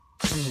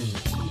You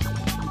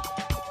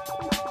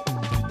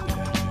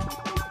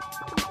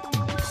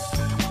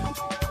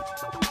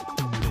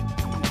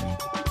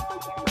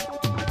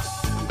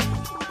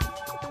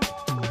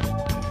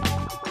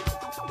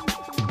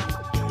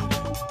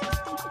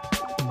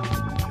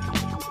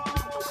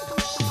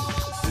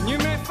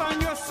may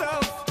find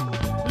yourself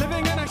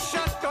living in a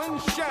shotgun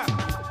shack,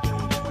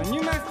 and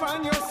you may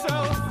find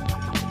yourself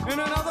in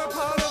another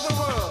part of the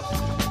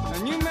world,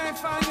 and you may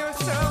find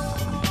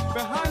yourself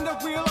behind the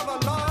wheel of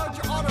a large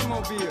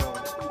automobile,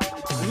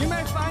 and you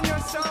may find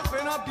yourself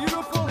in a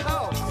beautiful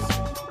house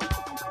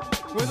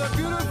with a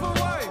beautiful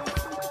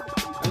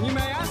wife, and you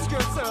may ask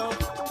yourself,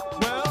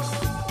 well,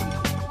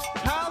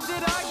 how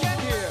did I get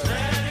here?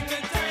 Letting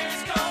the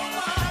days go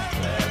by,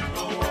 let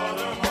the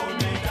water hold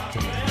me down.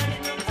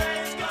 Letting the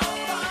days go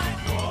by,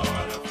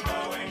 water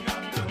flowing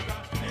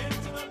underground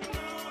into the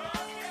blue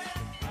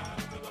again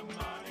after the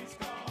money's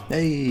gone.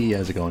 Hey,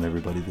 how's it going,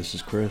 everybody? This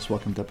is Chris.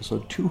 Welcome to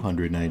episode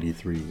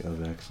 293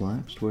 of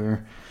X-Lapsed,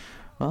 where,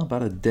 well,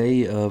 about a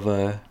day of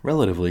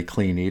relatively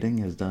clean eating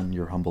has done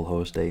your humble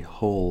host a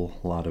whole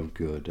lot of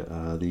good.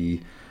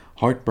 The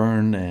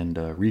heartburn and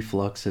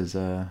reflux has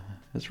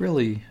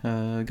really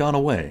gone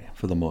away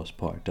for the most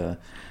part.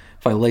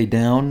 If I lay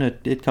down,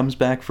 it comes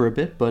back for a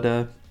bit, but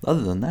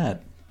other than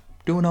that,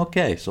 doing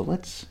okay. So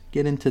let's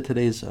get into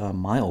today's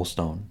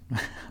milestone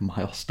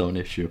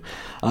issue.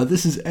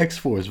 This is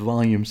X-Force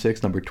Volume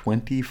 6, number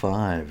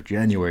 25,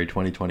 January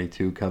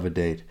 2022, cover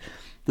date.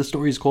 The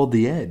story is called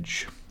The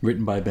Edge,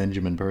 written by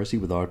Benjamin Percy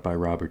with art by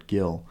Robert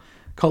Gill.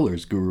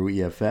 Colors Guru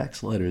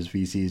EFX, letters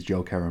VC's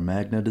Joe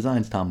Caramagna,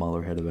 designs Tom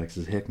Muller, head of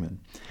X's Hickman.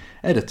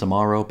 Edit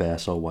tomorrow,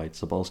 Basso, White,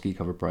 Cebulski,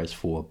 cover price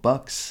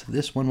 $4.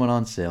 This one went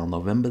on sale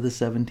November the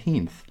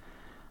 17th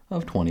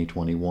of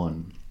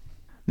 2021.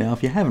 Now,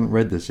 if you haven't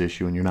read this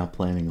issue and you're not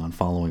planning on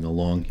following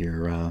along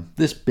here,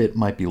 this bit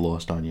might be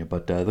lost on you,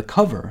 but the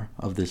cover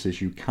of this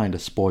issue kind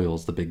of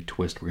spoils the big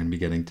twist we're going to be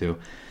getting to.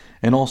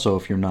 And also,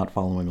 if you're not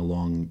following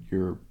along,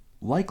 you're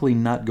likely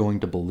not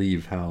going to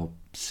believe how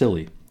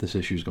silly this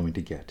issue is going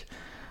to get.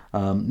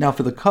 Now,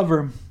 for the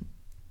cover,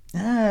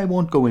 I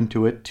won't go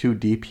into it too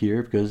deep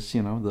here because,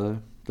 you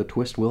know, the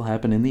twist will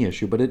happen in the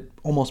issue, but it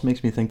almost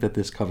makes me think that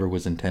this cover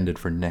was intended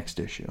for next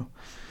issue.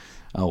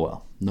 Oh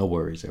well, no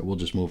worries there. We'll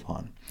just move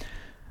on.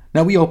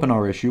 Now, we open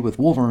our issue with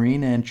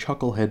Wolverine and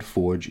Chucklehead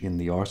Forge in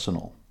the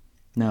arsenal.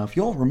 Now, if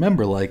you all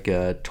remember, like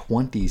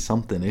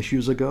 20-something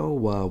issues ago,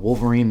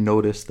 Wolverine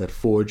noticed that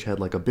Forge had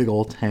like a big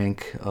old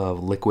tank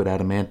of liquid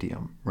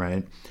adamantium,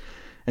 right?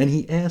 And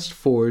he asked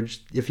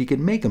Forge if he could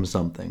make him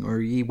something, or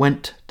he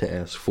went to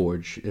ask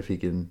Forge if he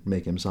could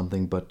make him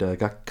something, but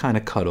got kind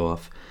of cut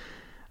off.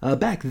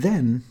 Back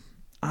then,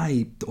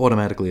 I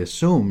automatically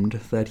assumed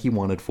that he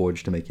wanted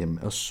Forge to make him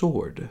a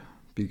sword,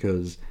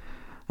 because,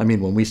 I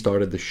mean, when we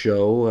started the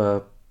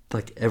show,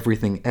 like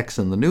everything X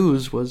in the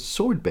news was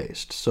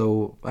sword-based,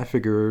 so I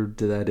figured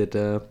that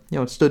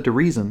it stood to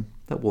reason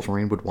that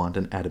Wolverine would want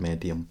an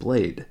adamantium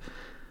blade.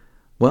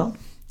 Well,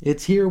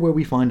 it's here where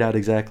we find out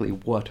exactly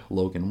what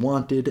Logan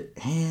wanted,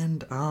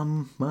 and,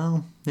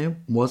 it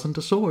wasn't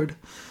a sword.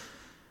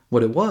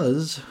 What it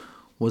was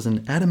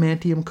an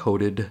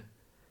adamantium-coated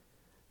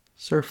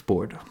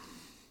surfboard.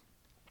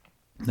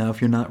 Now,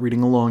 if you're not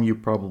reading along, you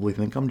probably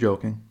think I'm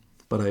joking,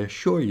 but I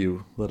assure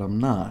you that I'm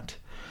not.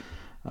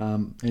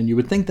 And you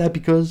would think that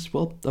because,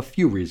 well, a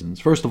few reasons.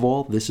 First of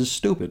all, this is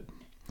stupid.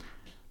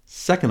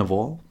 Second of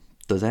all,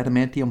 does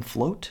adamantium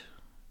float?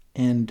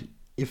 And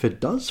if it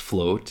does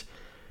float,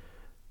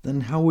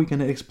 then how are we going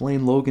to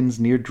explain Logan's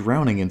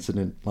near-drowning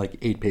incident like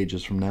 8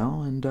 pages from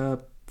now? And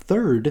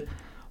third,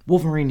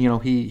 Wolverine,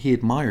 he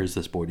admires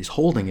this board. He's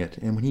holding it,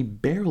 and when he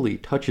barely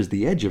touches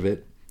the edge of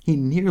it, he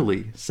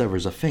nearly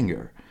severs a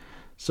finger.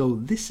 So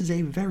this is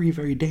a very,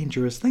 very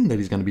dangerous thing that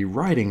he's going to be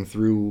riding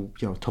through,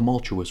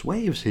 tumultuous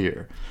waves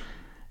here.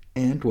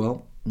 And,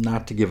 well,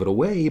 not to give it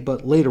away,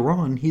 but later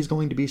on, he's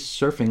going to be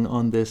surfing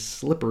on this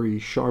slippery,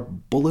 sharp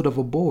bullet of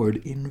a board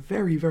in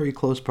very, very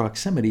close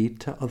proximity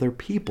to other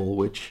people,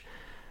 which,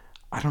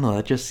 I don't know,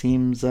 that just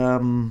seems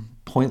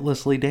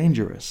pointlessly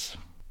dangerous.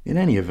 In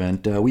any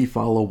event, we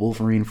follow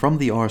Wolverine from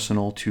the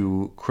arsenal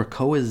to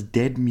Krakoa's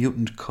Dead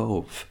Mutant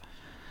Cove.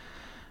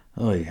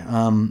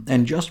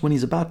 And just when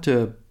he's about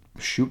to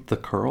shoot the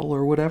curl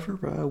or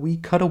whatever, we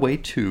cut away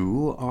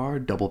to our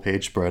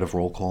double-page spread of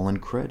roll call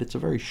and cred. It's a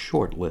very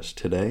short list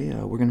today.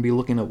 We're going to be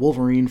looking at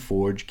Wolverine,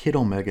 Forge, Kid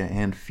Omega,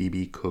 and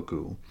Phoebe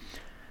Cuckoo.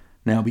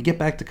 Now, we get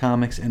back to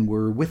comics, and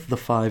we're with the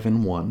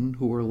 5-in-1,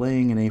 who are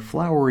laying in a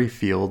flowery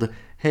field,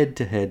 head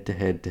to head to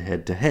head to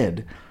head to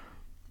head.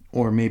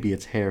 Or maybe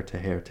it's hair to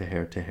hair to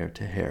hair to hair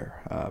to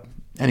hair.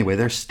 Anyway,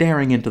 they're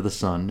staring into the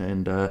sun,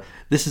 and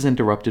this is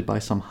interrupted by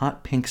some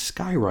hot pink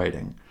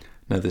skywriting.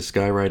 Now, this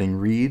skywriting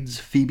reads,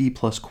 Phoebe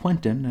plus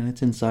Quentin, and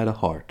it's inside a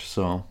heart,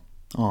 so,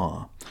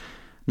 aw.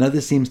 Now,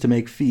 this seems to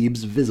make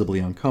Phoebes visibly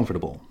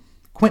uncomfortable.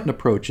 Quentin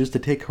approaches to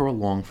take her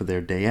along for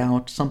their day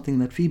out, something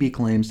that Phoebe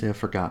claims to have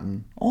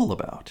forgotten all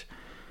about.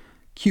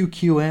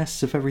 QQ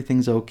asks if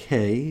everything's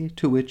okay,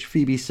 to which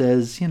Phoebe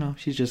says,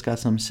 she's just got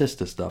some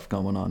sister stuff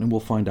going on, and we'll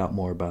find out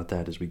more about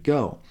that as we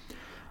go.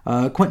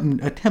 Quentin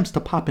attempts to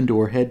pop into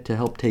her head to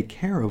help take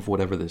care of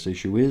whatever this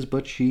issue is,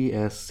 but she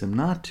asks him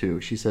not to.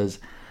 She says,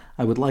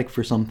 "I would like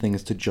for some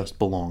things to just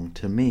belong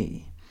to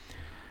me."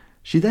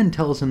 She then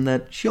tells him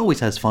that she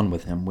always has fun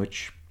with him,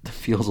 which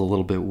feels a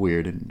little bit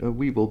weird, and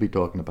we will be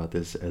talking about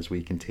this as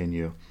we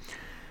continue.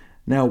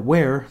 Now,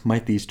 where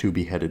might these two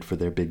be headed for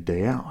their big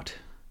day out?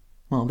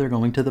 Well, they're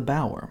going to the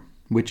Bower,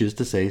 which is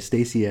to say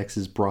Stacy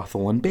X's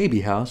brothel and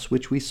baby house,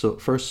 which we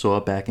first saw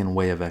back in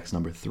Way of X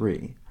number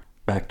 3.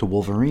 Back to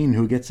Wolverine,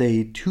 who gets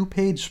a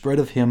 2-page spread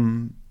of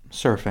him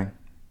surfing.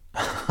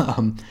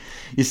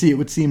 You see, it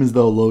would seem as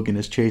though Logan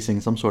is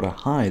chasing some sort of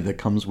high that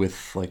comes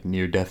with, like,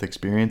 near-death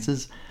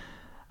experiences.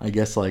 I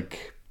guess,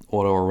 like,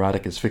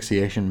 autoerotic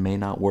asphyxiation may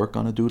not work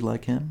on a dude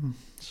like him.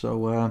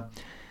 So,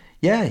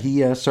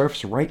 he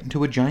surfs right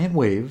into a giant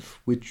wave,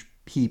 which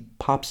he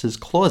pops his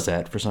claws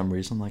at for some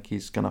reason, like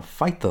he's gonna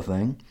fight the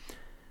thing.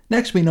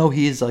 Next, we know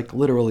he's, like,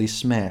 literally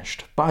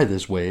smashed by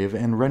this wave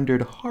and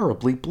rendered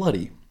horribly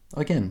bloody,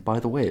 again, by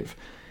the wave.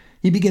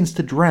 He begins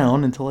to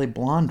drown until a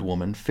blonde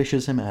woman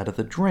fishes him out of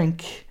the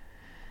drink.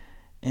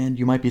 And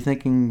you might be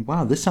thinking,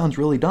 wow, this sounds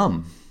really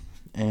dumb.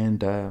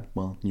 And,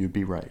 well, you'd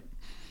be right.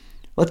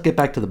 Let's get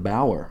back to the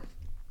Bower.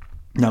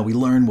 Now, we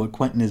learn what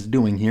Quentin is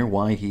doing here,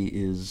 why he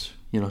is,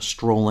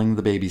 strolling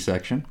the baby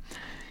section.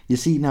 You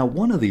see, now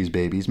one of these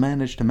babies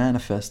managed to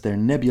manifest their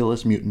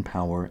nebulous mutant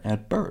power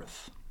at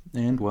birth.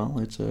 And, well,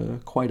 it's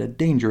quite a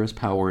dangerous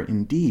power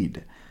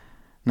indeed.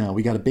 Now,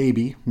 we got a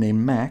baby named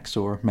Max,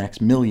 or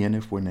Maximilian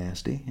if we're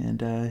nasty,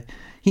 and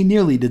he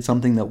nearly did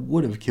something that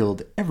would have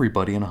killed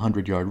everybody in a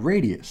 100-yard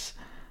radius.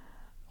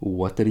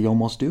 What did he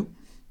almost do?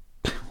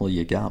 Well,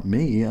 you got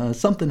me.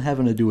 Something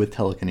having to do with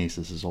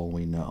telekinesis is all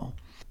we know.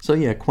 So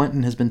yeah,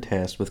 Quentin has been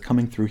tasked with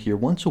coming through here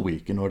once a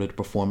week in order to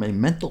perform a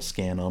mental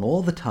scan on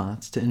all the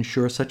tots to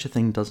ensure such a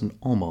thing doesn't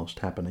almost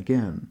happen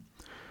again.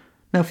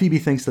 Now, Phoebe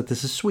thinks that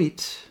this is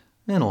sweet,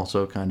 and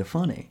also kind of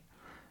funny.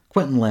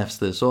 Quentin laughs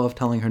this off,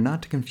 telling her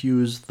not to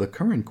confuse the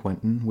current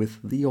Quentin with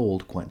the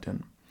old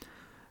Quentin.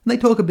 And they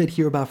talk a bit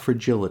here about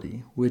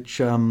fragility, which,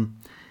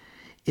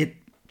 it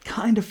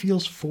kind of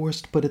feels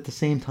forced, but at the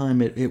same time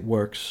it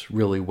works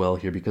really well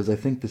here, because I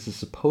think this is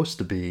supposed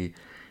to be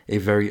a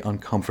very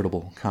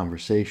uncomfortable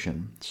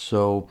conversation.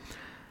 So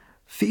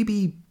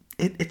Phoebe,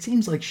 it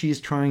seems like she's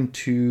trying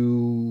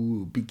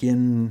to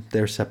begin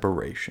their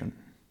separation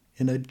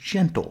in a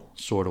gentle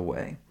sort of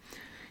way.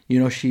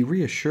 She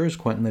reassures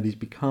Quentin that he's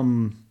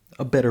become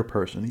a better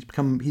person.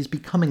 He's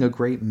becoming a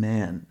great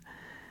man,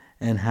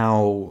 and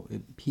how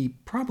he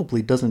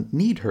probably doesn't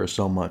need her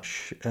so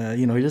much.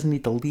 He doesn't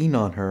need to lean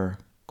on her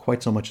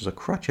quite so much as a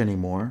crutch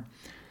anymore,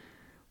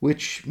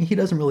 which he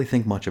doesn't really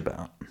think much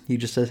about. He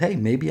just says, hey,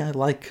 maybe I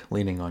like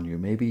leaning on you.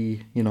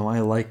 Maybe, I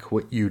like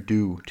what you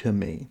do to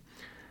me.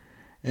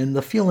 And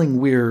the feeling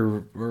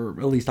or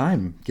at least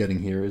I'm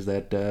getting here, is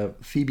that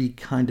Phoebe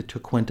kind of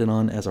took Quentin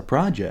on as a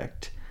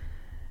project,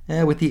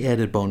 with the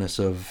added bonus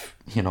of,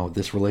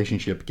 this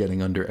relationship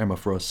getting under Emma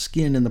Frost's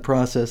skin in the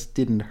process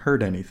didn't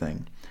hurt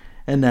anything.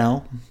 And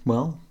now,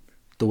 well,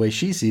 the way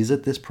she sees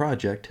it, this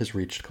project has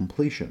reached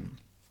completion.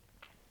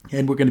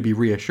 And we're going to be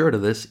reassured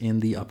of this in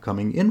the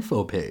upcoming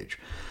info page,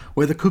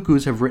 where the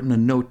Cuckoos have written a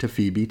note to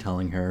Phoebe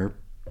telling her,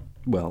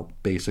 well,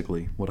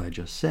 basically what I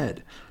just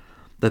said,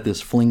 that this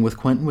fling with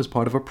Quentin was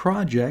part of a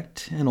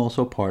project and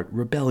also part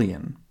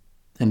rebellion.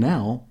 And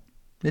now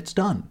it's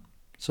done.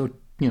 So,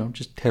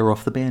 just tear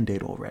off the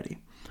Band-Aid already.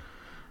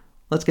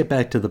 Let's get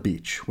back to the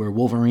beach, where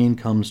Wolverine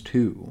comes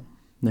to.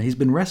 Now, he's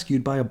been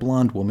rescued by a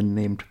blonde woman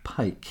named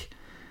Pike.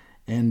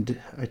 And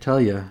I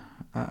tell you,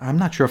 I'm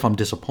not sure if I'm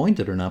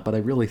disappointed or not, but I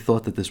really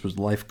thought that this was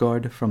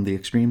Lifeguard from the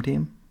Extreme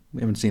Team.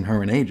 We haven't seen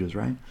her in ages,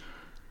 right?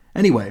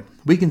 Anyway,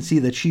 we can see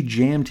that she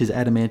jammed his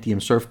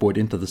adamantium surfboard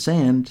into the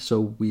sand, so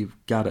we've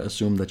got to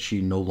assume that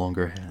she no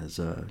longer has,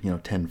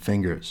 10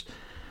 fingers.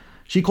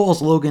 She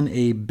calls Logan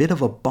a bit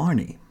of a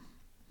Barney.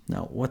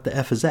 Now, what the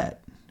F is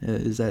that?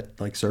 Is that,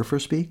 like, surfer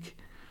speak?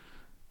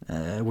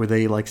 Were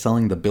they, like,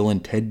 selling the Bill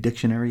and Ted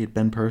dictionary at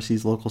Ben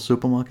Percy's local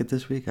supermarket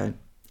this week? I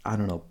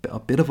don't know, a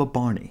bit of a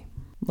Barney.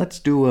 Let's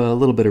do a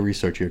little bit of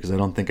research here, because I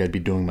don't think I'd be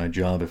doing my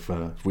job if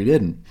we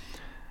didn't.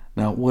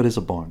 Now, what is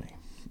a Barney?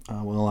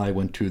 Well, I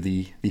went to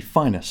the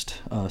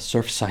finest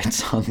surf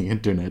sites on the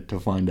internet to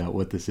find out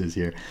what this is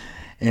here.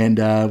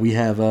 And we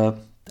have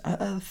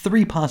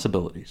 3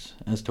 possibilities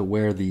as to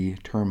where the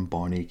term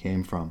Barney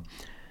came from.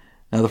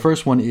 Now, the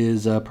first one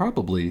is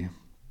probably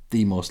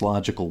the most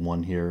logical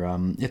one here.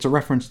 It's a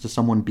reference to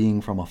someone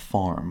being from a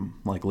farm,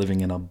 like living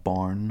in a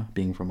barn,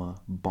 being from a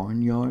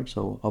barnyard,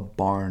 so a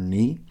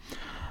Barney.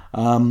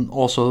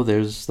 Also,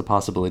 there's the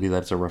possibility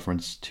that it's a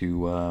reference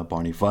to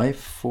Barney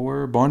Fife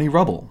or Barney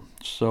Rubble.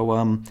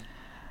 So,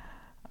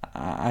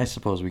 I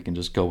suppose we can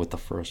just go with the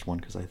first one,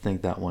 because I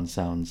think that one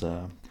sounds,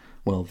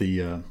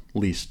 the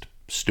least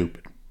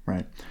stupid,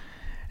 right?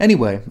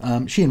 Anyway,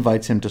 she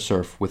invites him to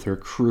surf with her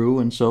crew,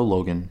 and so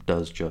Logan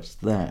does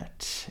just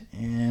that.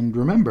 And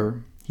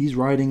remember, he's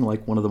riding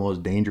like one of the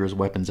most dangerous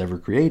weapons ever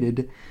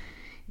created,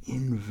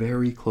 in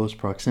very close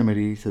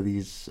proximity to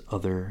these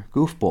other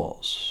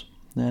goofballs.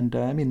 And,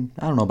 I mean,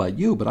 I don't know about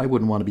you, but I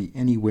wouldn't want to be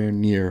anywhere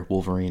near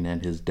Wolverine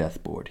and his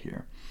death board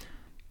here.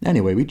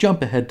 Anyway, we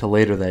jump ahead to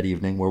later that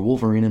evening where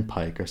Wolverine and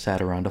Pike are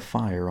sat around a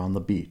fire on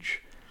the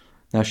beach.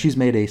 Now, she's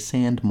made a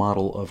sand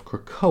model of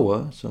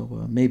Krakoa,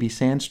 so maybe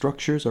sand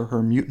structures are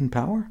her mutant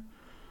power?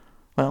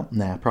 Well,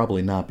 nah,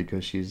 probably not,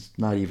 because she's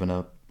not even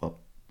well,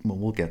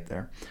 we'll get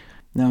there.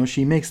 Now,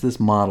 she makes this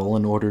model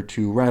in order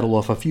to rattle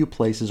off a few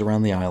places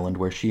around the island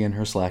where she and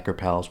her slacker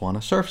pals want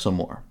to surf some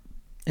more.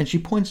 And she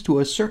points to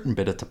a certain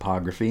bit of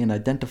topography and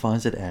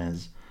identifies it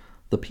as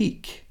the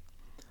Peak.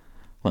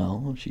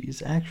 Well,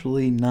 she's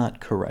actually not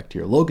correct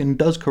here. Logan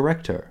does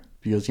correct her,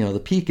 because, the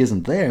Peak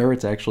isn't there,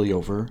 it's actually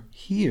over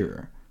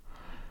here.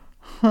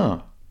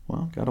 Huh.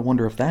 Well, gotta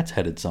wonder if that's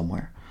headed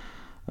somewhere.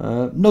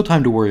 No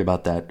time to worry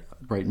about that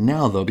right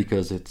now, though,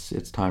 because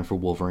it's time for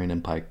Wolverine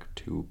and Pike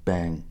to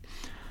bang.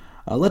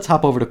 Let's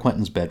hop over to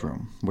Quentin's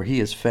bedroom, where he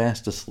is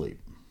fast asleep.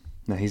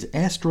 Now, he's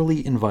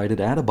astrally invited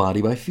out of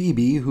body by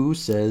Phoebe, who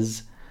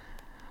says,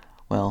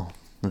 well,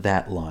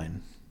 that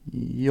line.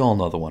 You all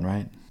know the one,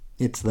 right?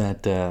 It's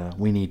that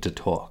we need to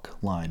talk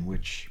line,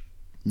 which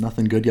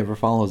nothing good ever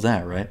follows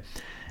that, right?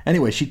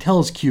 Anyway, she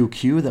tells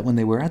QQ that when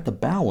they were at the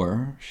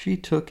Bower, she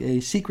took a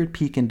secret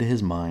peek into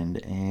his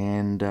mind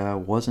and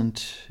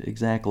wasn't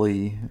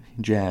exactly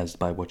jazzed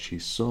by what she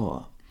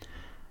saw.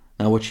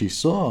 Now, what she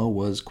saw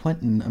was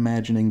Quentin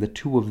imagining the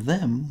two of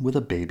them with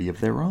a baby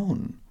of their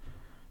own.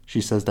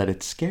 She says that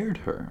it scared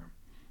her.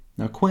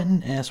 Now,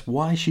 Quentin asks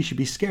why she should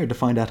be scared to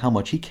find out how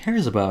much he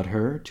cares about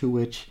her, to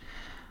which,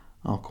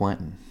 oh,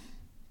 Quentin,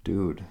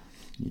 dude,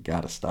 you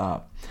gotta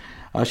stop.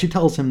 She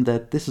tells him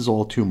that this is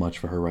all too much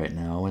for her right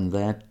now, and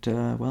that,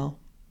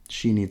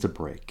 she needs a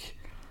break.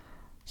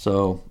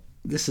 So,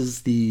 this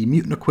is the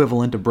mutant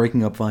equivalent of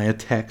breaking up via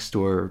text,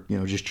 or,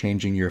 just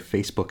changing your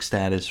Facebook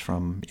status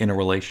from in a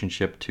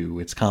relationship to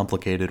it's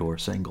complicated or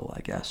single,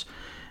 I guess.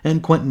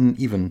 And Quentin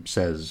even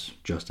says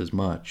just as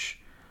much.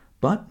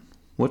 But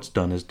what's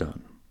done is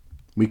done.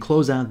 We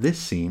close out this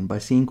scene by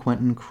seeing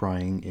Quentin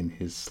crying in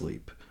his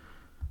sleep.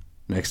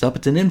 Next up,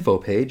 it's an info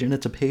page, and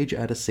it's a page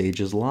out of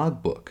Sage's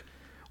logbook,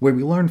 where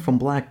we learn from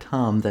Black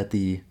Tom that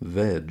the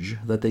veg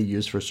that they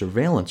use for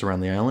surveillance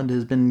around the island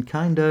has been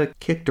kinda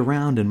kicked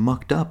around and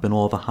mucked up in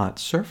all the hot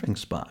surfing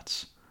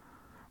spots.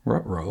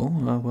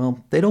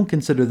 Ruh-roh. They don't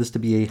consider this to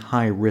be a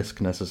high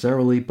risk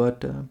necessarily,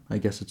 but I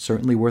guess it's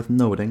certainly worth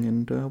noting,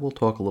 and we'll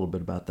talk a little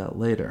bit about that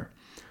later.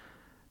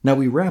 Now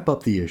we wrap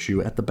up the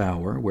issue at the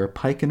Bower, where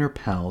Pike and her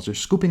pals are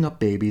scooping up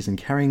babies and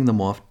carrying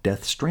them off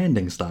Death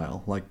Stranding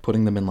style, like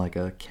putting them in like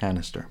a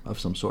canister of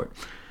some sort.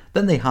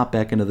 Then they hop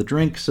back into the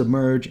drink,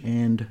 submerge,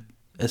 and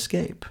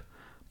escape.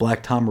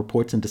 Black Tom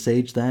reports into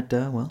Sage that,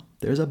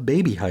 there's a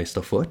baby heist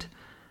afoot.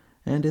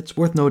 And it's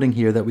worth noting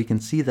here that we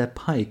can see that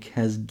Pike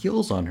has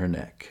gills on her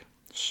neck.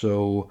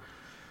 So,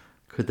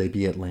 could they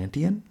be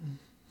Atlantean?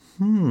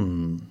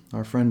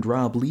 Our friend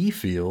Rob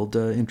Liefeld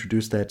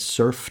introduced that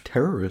surf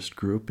terrorist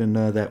group in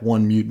that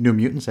one New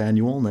Mutants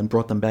annual and then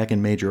brought them back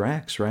in Major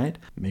Acts, right?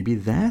 Maybe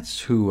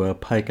that's who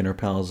Pike and her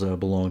pals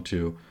belong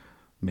to.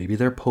 Maybe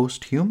they're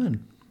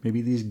post-human.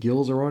 Maybe these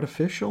gills are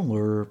artificial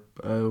or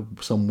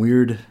some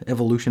weird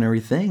evolutionary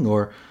thing.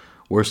 Or,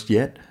 worst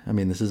yet,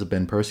 this is a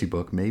Ben Percy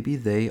book, maybe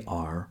they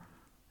are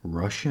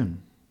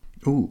Russian.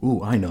 Ooh,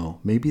 I know.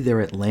 Maybe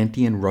they're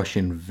Atlantean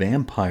Russian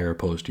vampire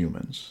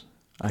post-humans.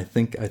 I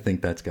think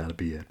that's got to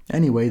be it.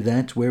 Anyway,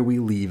 that's where we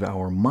leave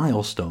our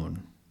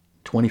milestone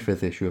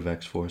 25th issue of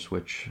X-Force,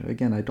 which,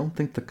 again, I don't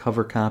think the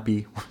cover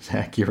copy was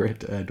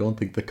accurate. I don't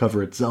think the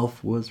cover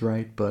itself was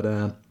right,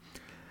 but,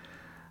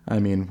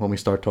 when we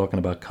start talking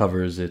about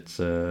covers, it's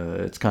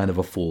kind of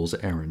a fool's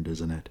errand,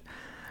 isn't it?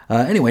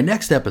 Anyway,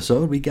 next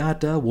episode, we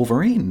got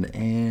Wolverine,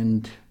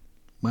 and,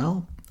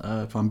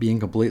 if I'm being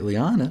completely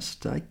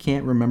honest, I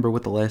can't remember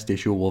what the last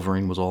issue of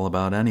Wolverine was all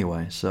about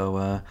anyway,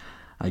 so,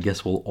 I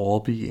guess we'll all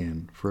be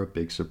in for a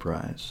big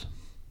surprise.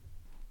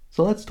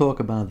 So let's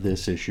talk about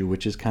this issue,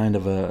 which is kind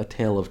of a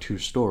tale of two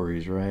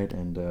stories, right?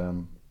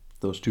 And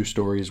those two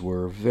stories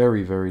were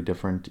very, very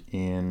different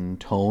in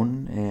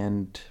tone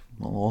and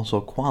also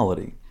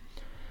quality.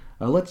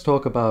 Let's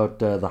talk about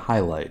the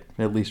highlight,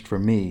 at least for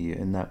me,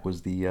 and that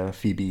was the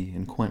Phoebe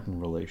and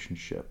Quentin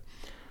relationship.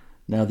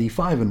 Now, the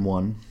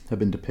 5-in-1 have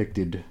been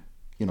depicted,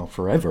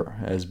 forever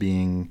as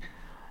being...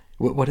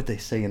 What did they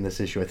say in this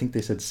issue? I think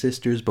they said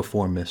sisters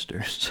before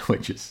misters,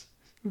 which is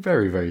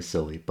very, very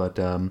silly. But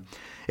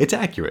it's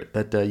accurate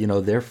that,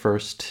 their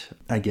first,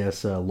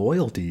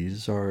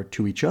 loyalties are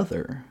to each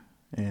other.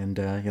 And,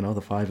 the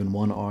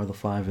 5-in-1 are the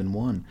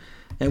 5-in-1.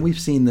 And we've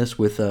seen this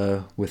with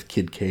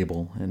Kid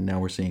Cable, and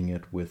now we're seeing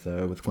it with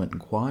Quentin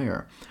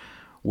Quire,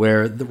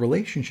 where the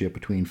relationship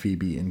between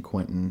Phoebe and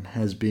Quentin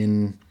has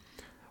been...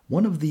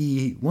 One of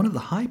the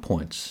high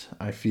points,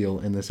 I feel,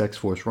 in this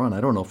X-Force run.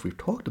 I don't know if we've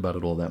talked about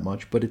it all that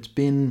much, but it's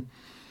been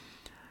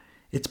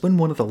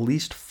one of the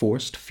least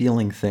forced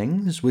feeling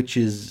things, which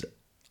is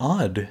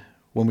odd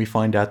when we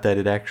find out that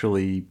it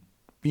actually,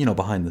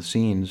 behind the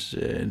scenes,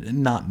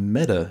 not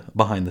meta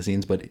behind the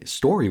scenes, but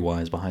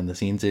story-wise behind the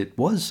scenes, it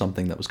was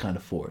something that was kind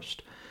of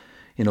forced.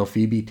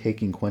 Phoebe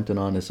taking Quentin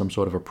on as some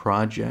sort of a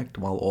project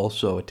while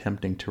also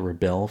attempting to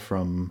rebel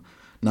from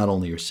not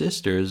only her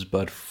sisters,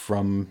 but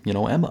from,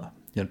 Emma,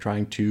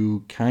 trying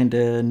to kind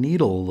of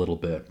needle a little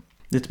bit.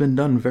 It's been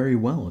done very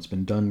well. It's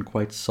been done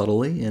quite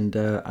subtly, and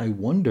I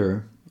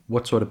wonder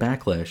what sort of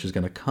backlash is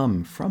going to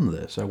come from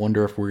this. I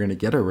wonder if we're going to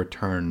get a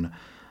return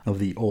of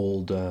the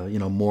old,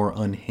 more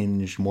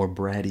unhinged, more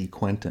bratty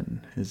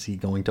Quentin. Is he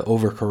going to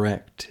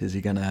overcorrect? Is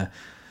he going to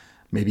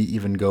maybe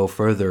even go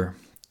further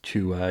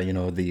to,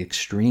 the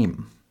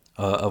extreme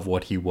of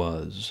what he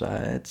was?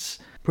 It's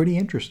pretty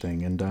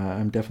interesting, and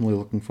I'm definitely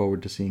looking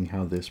forward to seeing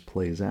how this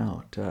plays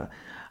out.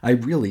 I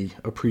really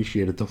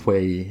appreciated the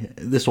way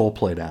this all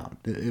played out.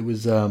 It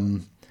was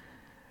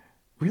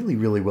really,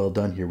 really well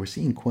done here. We're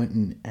seeing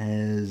Quentin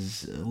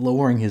as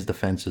lowering his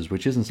defenses,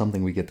 which isn't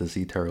something we get to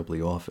see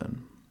terribly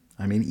often.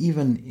 I mean,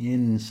 even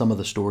in some of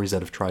the stories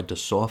that have tried to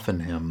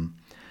soften him,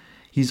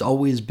 he's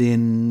always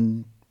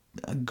been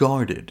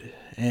guarded,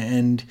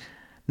 and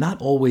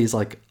not always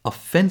like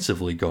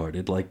offensively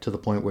guarded, like to the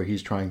point where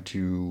he's trying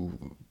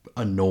to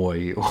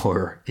annoy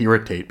or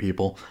irritate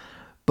people.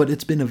 But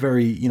it's been a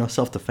very,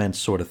 self-defense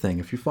sort of thing.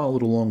 If you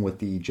followed along with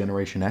the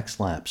Generation X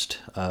Lapsed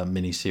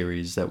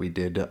miniseries that we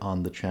did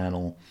on the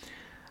channel,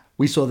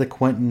 we saw that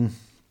Quentin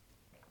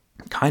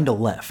kind of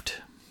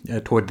left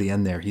toward the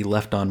end there. He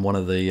left on one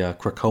of the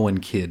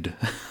Krakoan kid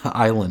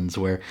islands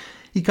where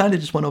he kind of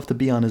just went off to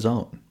be on his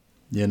own.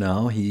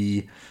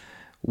 He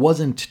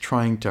wasn't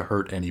trying to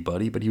hurt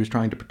anybody, but he was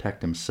trying to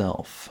protect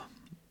himself.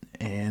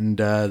 And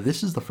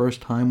this is the first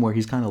time where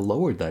he's kind of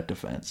lowered that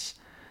defense.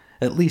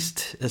 At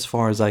least as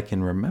far as I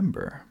can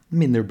remember. I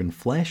mean, there have been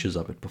flashes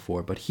of it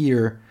before, but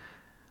here,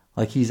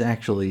 he's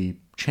actually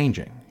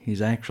changing.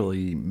 He's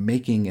actually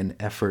making an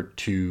effort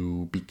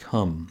to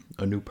become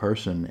a new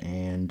person,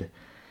 and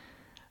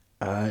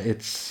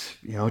it's,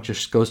 it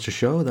just goes to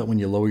show that when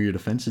you lower your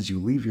defenses, you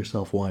leave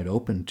yourself wide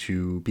open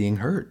to being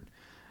hurt.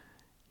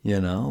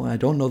 I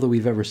don't know that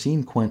we've ever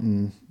seen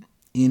Quentin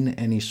in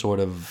any sort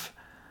of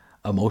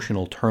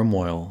emotional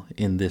turmoil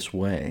in this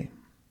way.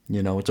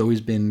 It's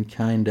always been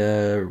kind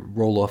of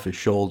roll off his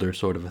shoulder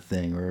sort of a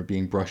thing, or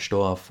being brushed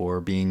off,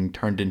 or being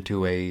turned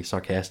into a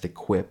sarcastic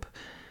quip.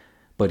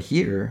 But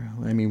here,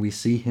 we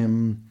see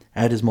him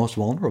at his most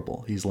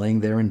vulnerable. He's laying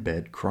there in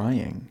bed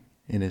crying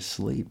in his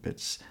sleep.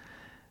 It's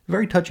a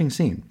very touching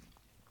scene.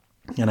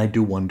 And I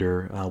do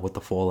wonder what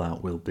the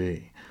fallout will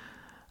be.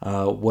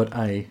 What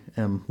I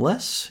am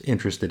less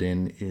interested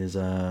in is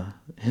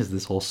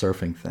this whole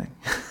surfing thing.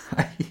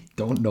 I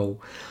don't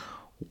know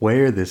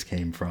where this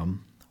came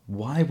from.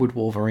 Why would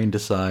Wolverine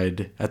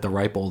decide at the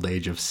ripe old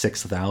age of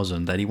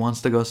 6,000 that he wants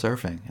to go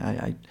surfing?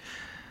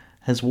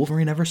 Has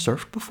Wolverine ever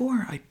surfed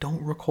before? I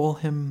don't recall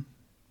him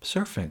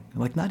surfing.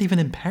 Not even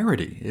in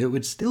parody. It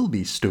would still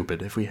be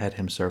stupid if we had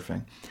him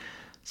surfing.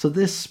 So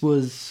this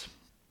was,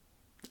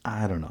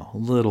 I don't know, a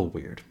little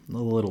weird.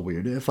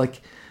 If,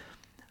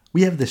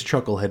 we have this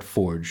Chucklehead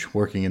Forge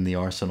working in the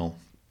Arsenal.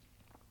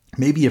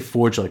 Maybe if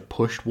Forge,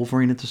 pushed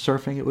Wolverine into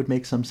surfing, it would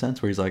make some sense,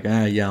 where he's like,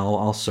 yeah,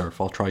 I'll surf.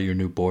 I'll try your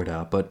new board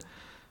out. But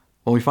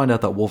when we find out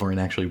that Wolverine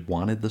actually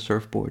wanted the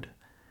surfboard,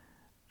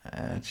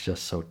 it's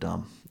just so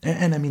dumb.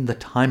 And the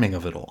timing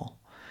of it all,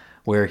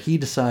 where he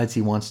decides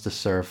he wants to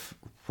surf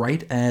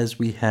right as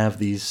we have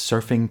these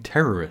surfing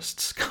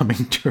terrorists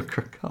coming to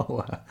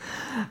Krakoa.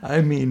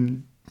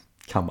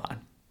 Come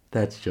on.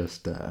 That's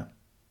just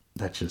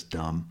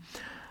dumb.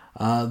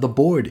 The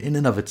board in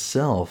and of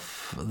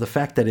itself, the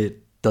fact that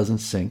it doesn't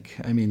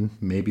sink,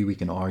 maybe we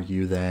can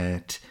argue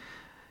that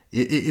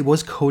it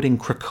was coating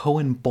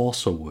Krakoan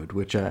balsa wood,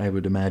 which I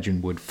would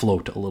imagine would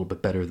float a little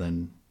bit better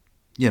than,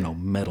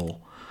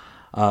 metal.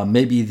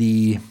 Maybe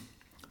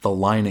the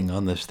lining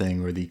on this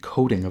thing, or the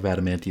coating of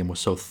adamantium, was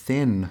so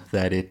thin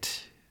that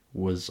it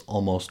was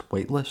almost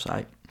weightless.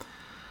 I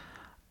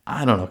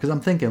don't know, because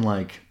I'm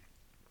thinking,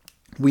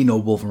 we know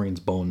Wolverine's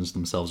bones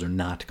themselves are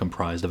not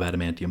comprised of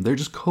adamantium. They're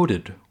just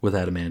coated with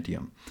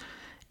adamantium.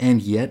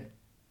 And yet,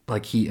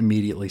 he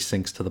immediately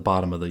sinks to the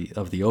bottom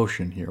of the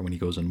ocean here when he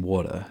goes in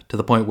water, to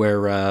the point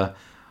where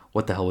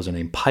what the hell was her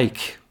name,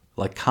 Pike,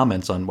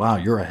 comments on, wow,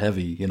 you're a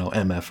heavy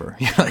MFer.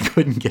 I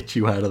couldn't get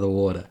you out of the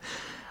water.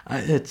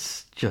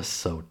 It's just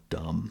so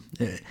dumb.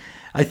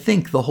 I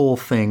think the whole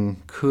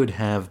thing could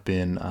have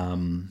been,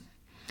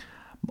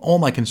 all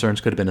my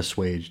concerns could have been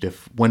assuaged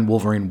if, when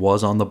Wolverine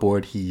was on the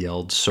board, he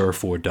yelled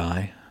surf or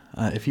die.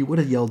 If he would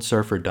have yelled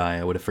surf or die,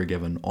 I would have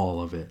forgiven all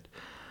of it.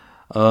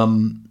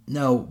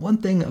 Now, one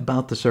thing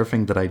about the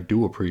surfing that I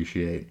do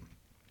appreciate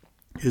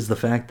is the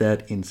fact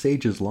that in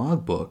Sage's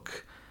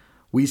logbook,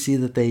 we see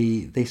that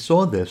they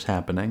saw this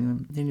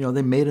happening, and,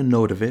 they made a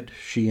note of it.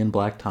 She and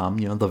Black Tom,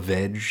 the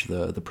veg,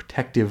 the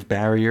protective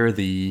barrier,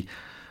 the,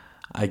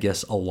 I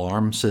guess,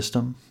 alarm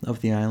system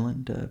of the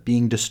island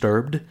being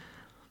disturbed.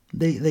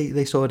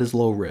 They saw it as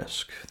low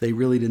risk. They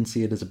really didn't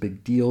see it as a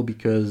big deal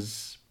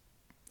because,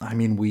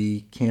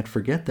 we can't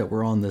forget that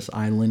we're on this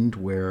island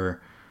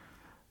where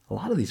a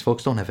lot of these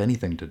folks don't have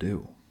anything to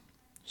do.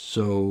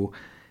 So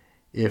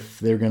if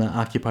they're going to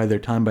occupy their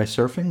time by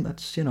surfing,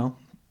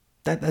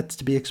 that's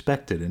to be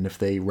expected. And if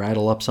they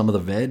rattle up some of the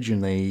veg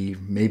and they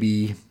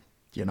maybe,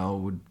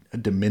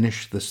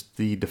 diminish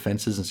the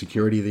defenses and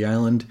security of the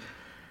island,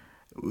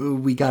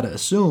 we got to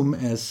assume,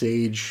 as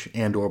Sage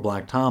and or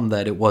Black Tom,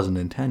 that it wasn't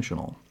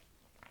intentional.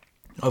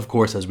 Of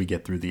course, as we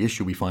get through the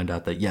issue, we find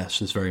out that yes,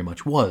 this very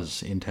much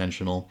was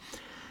intentional,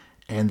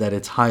 and that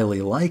it's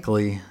highly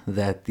likely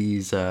that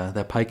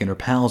that Pike and her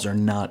pals are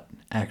not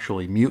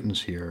actually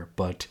mutants here,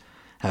 but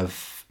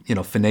have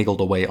finagled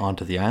a way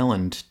onto the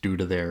island due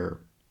to their,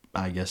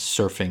 I guess,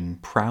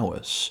 surfing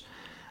prowess.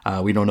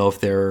 We don't know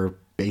if they're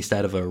based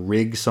out of a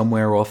rig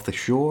somewhere off the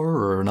shore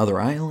or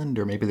another island,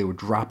 or maybe they were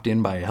dropped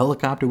in by a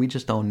helicopter. We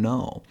just don't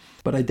know.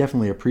 But I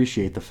definitely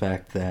appreciate the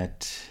fact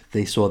that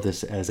they saw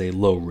this as a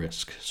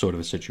low-risk sort of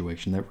a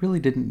situation that really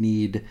didn't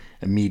need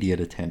immediate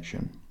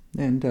attention.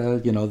 And,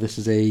 this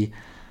is a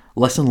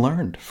lesson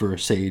learned for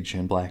Sage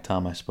and Black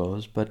Tom, I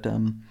suppose. But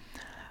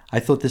I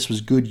thought this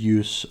was good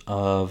use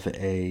of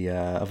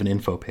an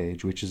info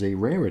page, which is a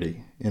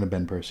rarity in a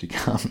Ben Percy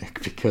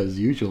comic, because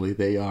usually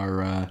they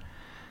are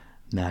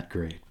not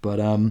great. But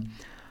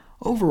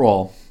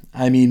overall,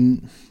 I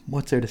mean,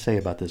 what's there to say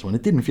about this one?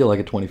 It didn't feel like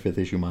a 25th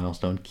issue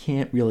milestone.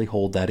 Can't really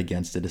hold that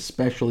against it,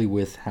 especially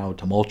with how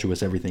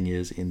tumultuous everything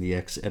is in the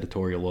X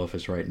editorial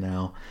office right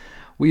now.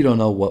 We don't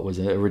know what was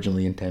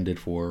originally intended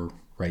for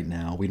right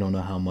now. We don't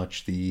know how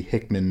much the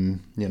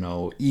Hickman,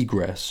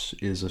 egress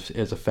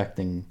is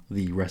affecting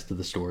the rest of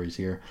the stories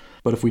here.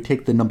 But if we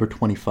take the number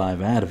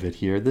 25 out of it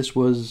here, this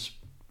was,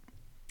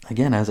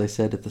 again, as I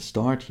said at the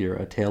start here,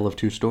 a tale of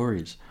two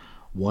stories.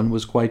 One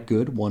was quite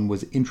good, one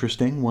was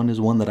interesting, one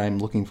is one that I'm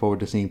looking forward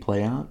to seeing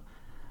play out.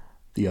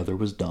 The other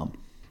was dumb.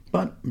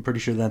 But I'm pretty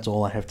sure that's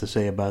all I have to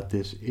say about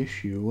this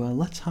issue.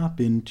 Let's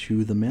hop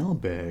into the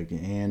mailbag,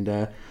 and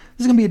this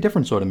is going to be a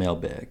different sort of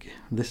mailbag.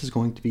 This is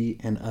going to be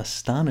an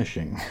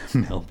astonishing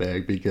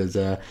mailbag, because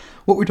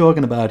what we're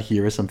talking about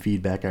here is some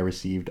feedback I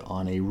received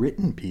on a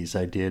written piece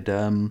I did,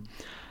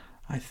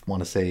 I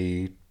want to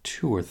say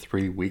 2 or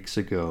 3 weeks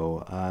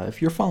ago.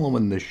 If you're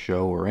following this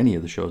show or any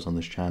of the shows on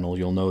this channel,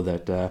 you'll know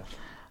that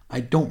I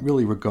don't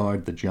really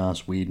regard the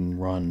Joss Whedon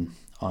run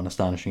on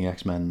Astonishing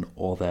X-Men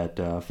all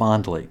that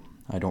fondly.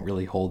 I don't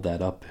really hold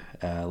that up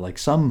like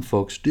some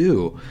folks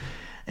do.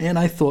 And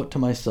I thought to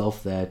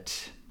myself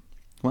that,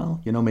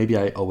 well, maybe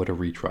I owe it a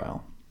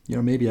retrial.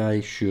 Maybe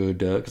I should,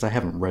 because I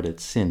haven't read it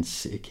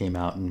since it came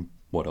out in,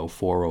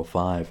 04,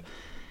 05.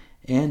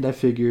 And I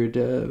figured,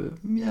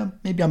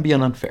 maybe I'm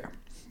being unfair.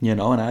 And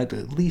I'd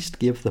at least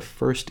give the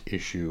first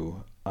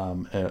issue,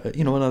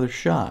 another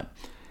shot.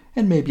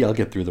 And maybe I'll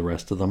get through the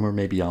rest of them, or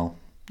maybe I'll,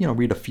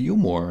 read a few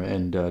more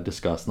and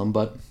discuss them.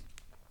 But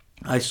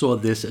I saw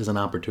this as an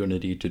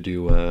opportunity to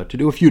do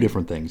a few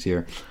different things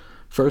here.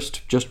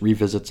 First, just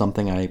revisit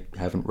something I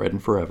haven't read in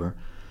forever.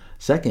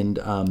 Second,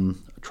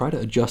 try to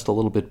adjust a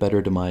little bit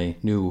better to my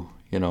new,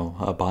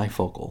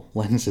 bifocal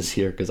lenses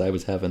here, because I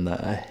was having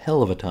a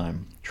hell of a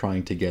time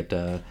trying to get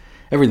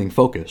everything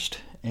focused.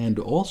 And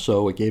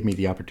also, it gave me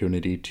the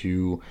opportunity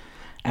to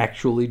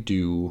actually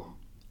do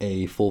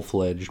a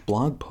full-fledged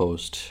blog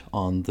post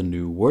on the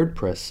new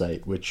WordPress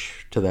site,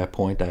 which to that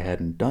point I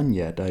hadn't done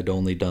yet. I'd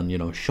only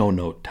done, show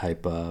note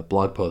type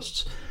blog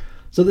posts.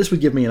 So this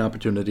would give me an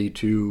opportunity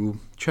to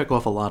check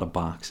off a lot of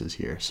boxes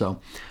here. So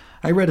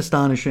I read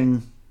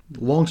Astonishing.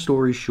 Long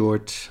story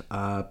short,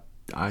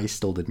 I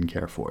still didn't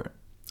care for it.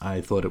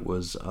 I thought it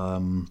was,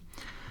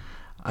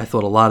 I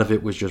thought a lot of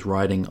it was just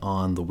riding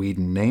on the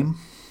Whedon name.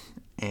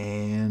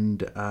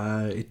 And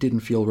it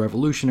didn't feel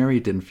revolutionary,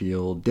 it didn't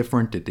feel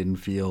different, it didn't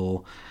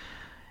feel...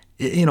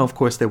 of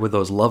course there were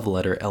those love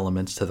letter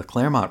elements to the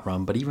Claremont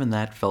run, but even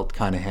that felt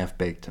kind of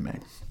half-baked to me.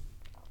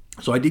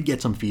 So I did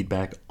get some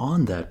feedback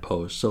on that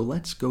post, so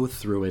let's go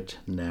through it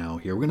now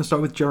here. We're going to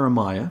start with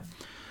Jeremiah,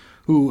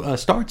 who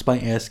starts by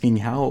asking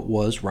how it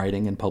was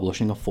writing and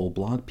publishing a full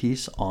blog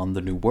piece on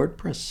the new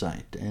WordPress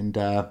site. And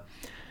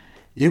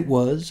it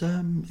was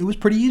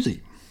pretty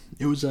easy.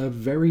 It was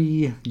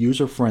very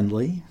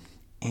user-friendly.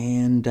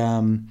 And,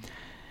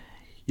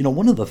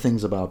 one of the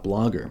things about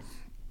Blogger,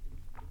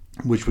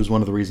 which was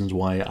one of the reasons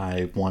why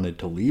I wanted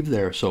to leave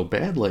there so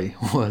badly,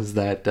 was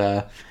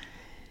that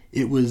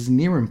it was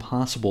near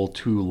impossible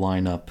to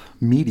line up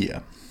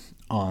media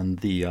on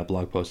the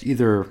blog post.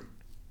 Either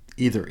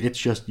it's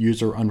just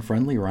user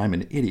unfriendly, or I'm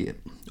an idiot,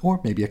 or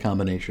maybe a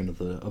combination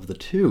of the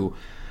two.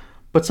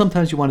 But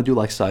sometimes you want to do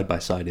like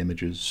side-by-side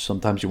images.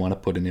 Sometimes you want to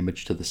put an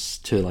image to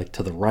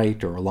the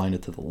right, or align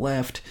it to the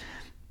left.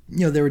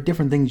 There are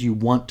different things you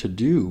want to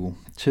do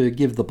to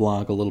give the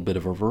blog a little bit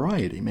of a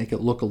variety, make it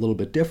look a little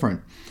bit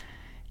different.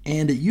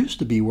 And it used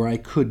to be where I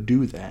could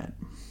do that.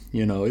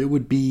 It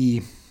would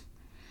be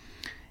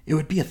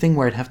a thing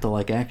where I'd have to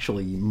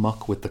actually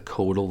muck with the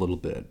code a little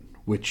bit,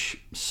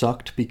 which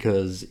sucked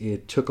because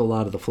it took a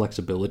lot of the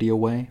flexibility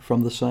away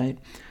from the site.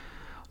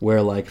 Where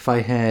if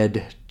I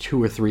had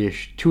two or three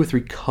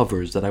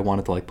covers that I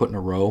wanted to put in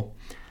a row,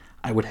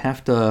 I would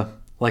have to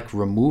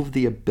remove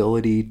the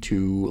ability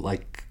to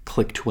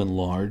click to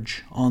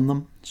enlarge on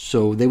them.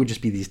 So they would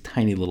just be these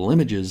tiny little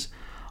images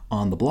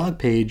on the blog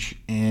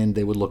page, and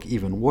they would look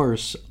even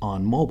worse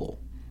on mobile,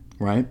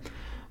 right?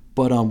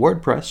 But on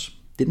WordPress,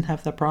 didn't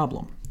have that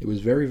problem. It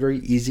was very, very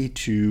easy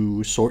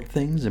to sort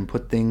things and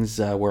put things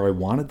where I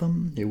wanted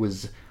them. It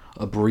was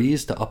a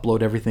breeze to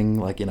upload everything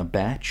like in a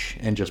batch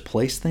and just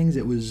place things.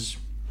 It was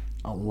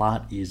a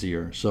lot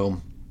easier.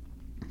 So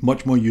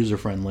much more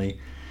user-friendly.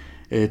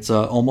 It's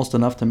almost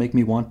enough to make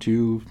me want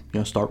to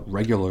start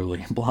regularly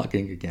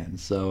blogging again.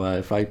 So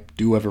if I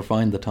do ever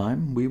find the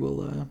time,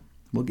 we'll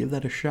give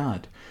that a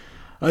shot.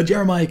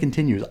 Jeremiah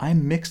continues,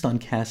 I'm mixed on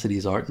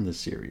Cassidy's art in this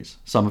series.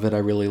 Some of it I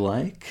really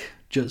like.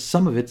 Just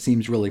some of it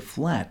seems really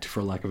flat,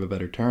 for lack of a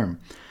better term.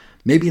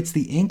 Maybe it's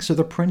the inks or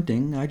the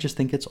printing. I just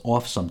think it's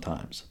off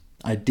sometimes.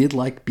 I did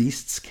like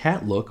Beast's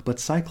cat look, but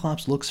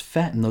Cyclops looks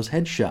fat in those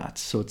headshots,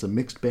 so it's a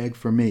mixed bag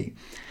for me.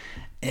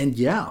 And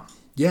yeah,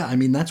 I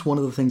mean, that's one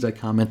of the things I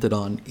commented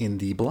on in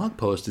the blog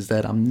post, is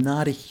that I'm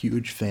not a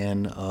huge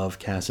fan of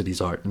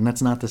Cassidy's art. And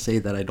that's not to say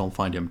that I don't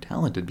find him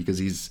talented, because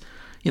he's,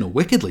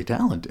 wickedly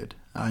talented.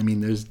 I mean,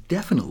 there's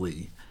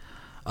definitely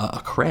a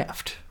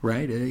craft,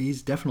 right?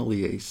 He's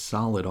definitely a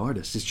solid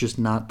artist. It's just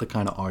not the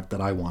kind of art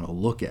that I want to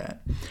look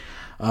at.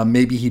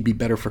 Maybe he'd be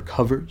better for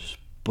covers,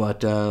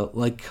 but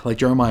like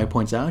Jeremiah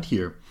points out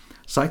here,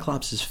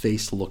 Cyclops'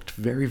 face looked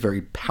very,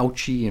 very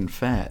pouchy and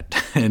fat.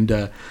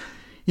 And,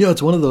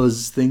 it's one of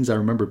those things I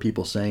remember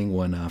people saying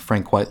when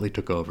Frank Whiteley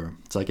took over.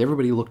 It's like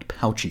everybody looked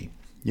pouchy,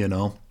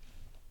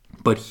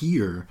 But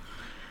here,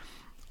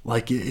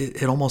 like,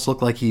 it almost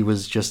looked like he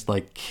was just,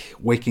 like,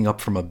 waking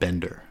up from a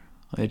bender.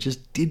 It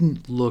just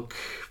didn't look...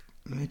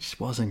 It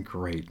just wasn't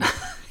great. I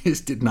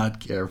just did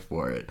not care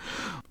for it.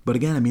 But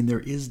again, I mean,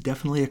 there is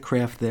definitely a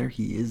craft there.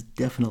 He is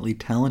definitely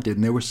talented.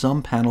 And there were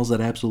some panels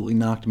that absolutely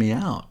knocked me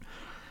out.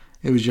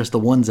 It was just the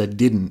ones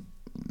that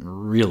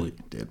really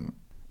didn't.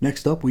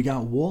 Next up, we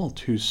got Walt,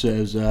 who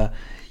says,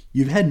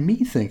 you've had me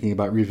thinking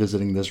about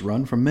revisiting this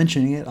run from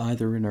mentioning it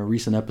either in a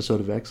recent episode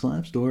of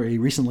X-Lapsed or a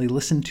recently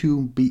listened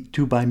to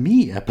by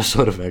me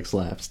episode of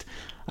X-Lapsed.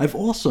 I've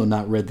also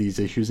not read these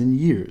issues in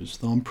years,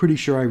 though I'm pretty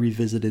sure I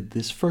revisited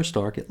this first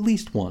arc at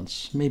least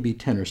once, maybe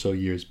 10 or so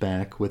years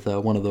back, with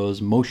one of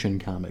those motion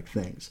comic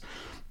things.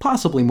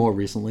 Possibly more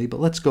recently, but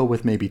let's go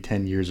with maybe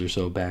 10 years or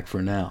so back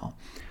for now.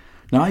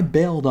 Now, I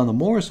bailed on the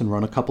Morrison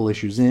run a couple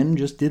issues in,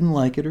 just didn't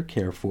like it or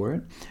care for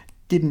it.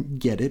 Didn't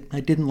get it, I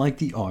didn't like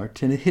the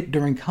art, and it hit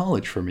during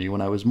college for me when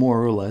I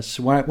more or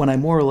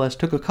less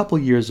took a couple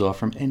years off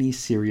from any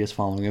serious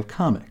following of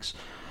comics.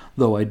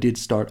 Though I did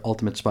start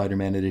Ultimate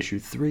Spider-Man at issue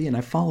 3, and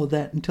I followed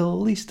that until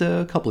at least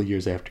a couple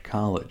years after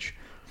college.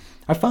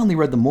 I finally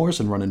read the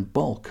Morrison run in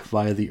bulk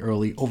via the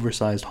early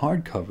oversized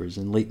hardcovers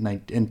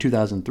in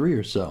 2003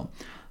 or so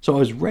I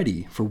was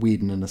ready for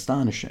Whedon and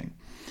Astonishing.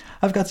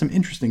 I've got some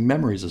interesting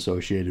memories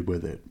associated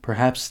with it,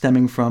 perhaps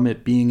stemming from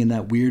it being in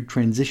that weird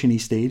transition-y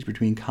stage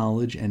between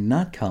college and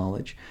not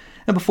college,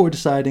 and before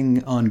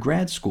deciding on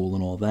grad school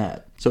and all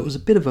that. So it was a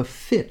bit of a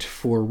fit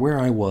for where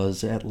I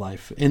was in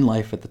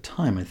life at the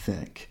time, I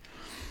think.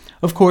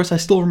 Of course, I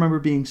still remember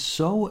being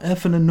so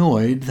effing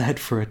annoyed that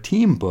for a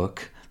team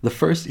book, the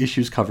first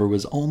issue's cover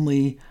was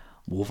only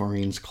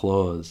Wolverine's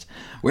claws.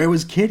 Where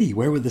was Kitty?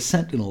 Where were the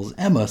Sentinels?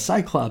 Emma?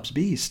 Cyclops?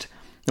 Beast?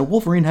 Now,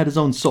 Wolverine had his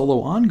own solo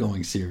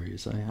ongoing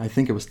series. I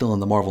think it was still in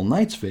the Marvel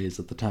Knights phase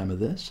at the time of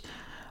this.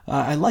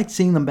 I liked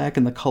seeing them back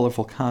in the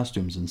colorful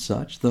costumes and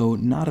such, though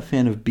not a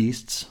fan of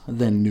Beast's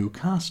then new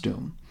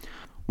costume.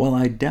 While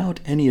I doubt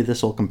any of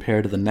this will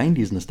compare to the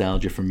 90s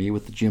nostalgia for me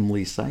with the Jim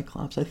Lee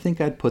Cyclops, I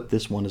think I'd put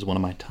this one as one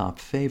of my top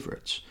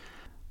favorites.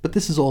 But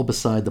this is all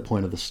beside the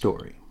point of the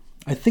story.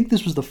 I think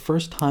this was the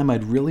first time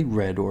I'd really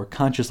read or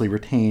consciously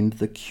retained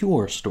the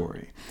Cure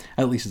story.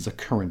 At least it's a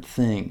current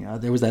thing.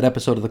 There was that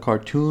episode of the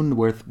cartoon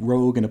with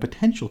Rogue and a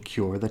potential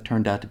cure that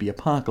turned out to be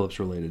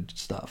Apocalypse-related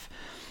stuff.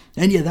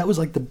 And yeah, that was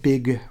like the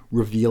big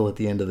reveal at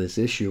the end of this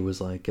issue,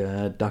 was like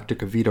Dr.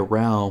 Kavita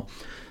Rao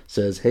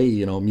says,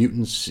 hey,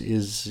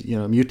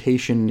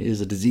 mutation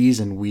is a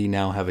disease and we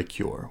now have a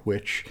cure,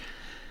 which,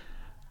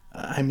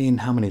 I mean,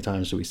 how many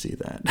times do we see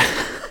that?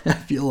 I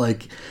feel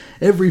like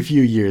every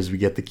few years we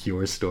get the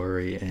Cure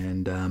story,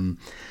 and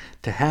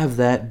to have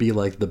that be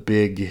like the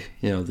big,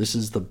 this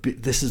is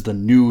the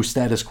new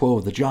status quo,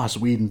 the Joss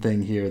Whedon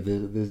thing here,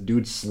 the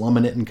dude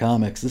slumming it in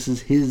comics, this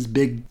is his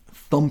big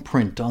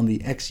thumbprint on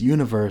the X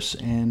universe,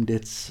 and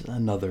it's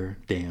another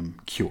damn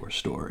Cure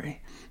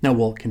story. Now,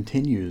 Walt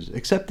continues,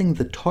 accepting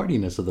the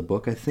tardiness of the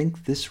book, I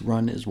think this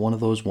run is one of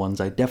those ones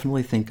I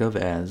definitely think of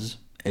as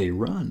a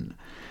run.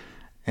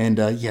 And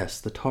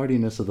yes, the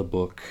tardiness of the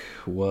book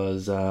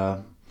was,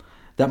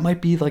 that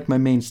might be like my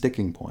main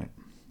sticking point,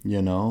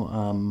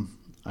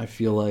 I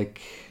feel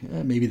like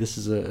maybe this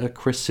is a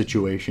Chris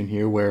situation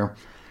here where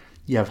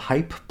you have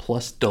hype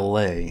plus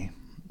delay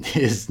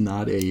is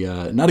not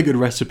a good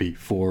recipe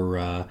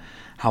for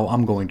how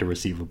I'm going to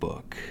receive a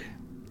book.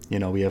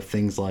 We have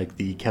things like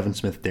the Kevin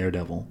Smith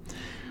Daredevil,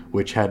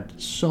 which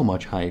had so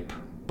much hype,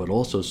 but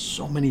also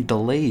so many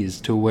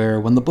delays to where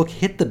when the book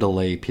hit the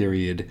delay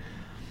period,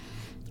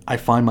 I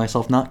find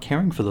myself not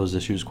caring for those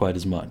issues quite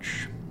as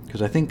much.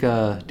 Because I think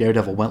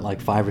Daredevil went like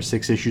 5 or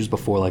 6 issues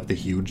before like the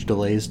huge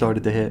delays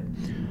started to hit.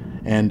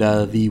 And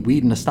the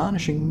Whedon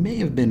Astonishing may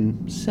have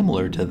been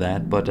similar to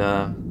that, but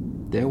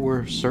there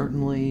were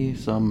certainly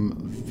some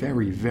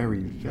very, very,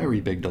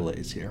 very big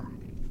delays here.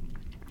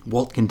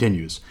 Walt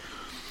continues.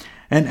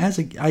 And as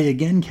I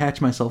again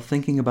catch myself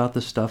thinking about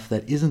the stuff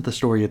that isn't the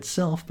story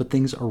itself, but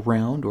things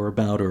around or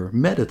about or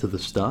meta to the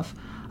stuff,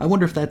 I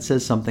wonder if that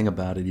says something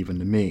about it even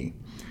to me.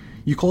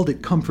 You called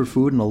it comfort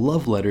food and a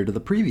love letter to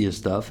the previous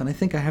stuff, and I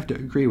think I have to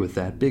agree with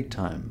that big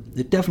time.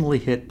 It definitely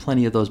hit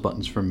plenty of those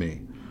buttons for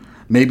me.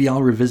 Maybe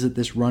I'll revisit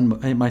this run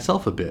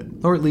myself a bit,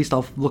 or at least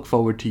I'll look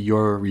forward to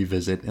your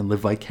revisit and live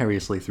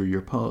vicariously through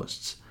your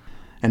posts.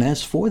 And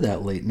as for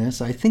that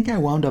lateness, I think I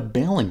wound up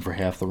bailing for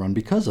half the run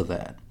because of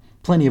that.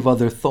 Plenty of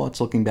other thoughts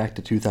looking back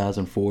to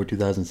 2004,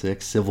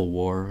 2006, Civil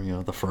War,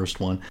 the first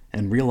one,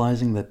 and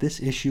realizing that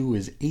this issue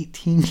is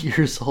 18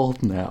 years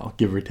old now,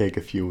 give or take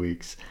a few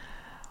weeks.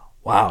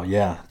 Wow,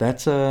 yeah,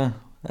 that's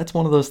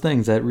one of those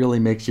things that really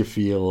makes you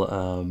feel,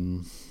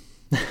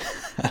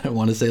 I don't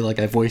want to say like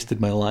I've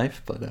wasted my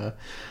life, but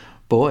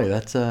boy,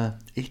 that's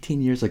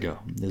 18 years ago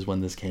is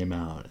when this came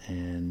out,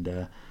 and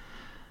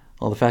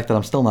the fact that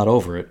I'm still not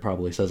over it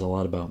probably says a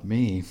lot about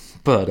me,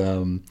 but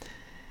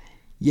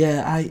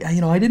yeah,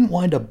 I didn't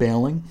wind up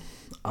bailing.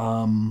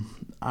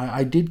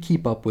 I did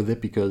keep up with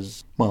it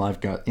because, well, I've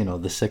got,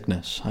 the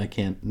sickness. I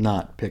can't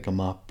not pick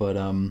them up. But,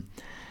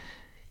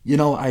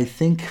 I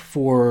think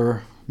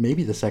for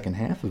maybe the second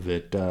half of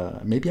it,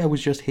 maybe I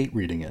was just hate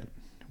reading it.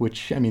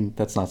 Which,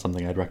 that's not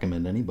something I'd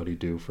recommend anybody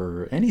do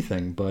for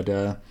anything. But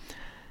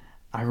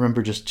I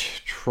remember just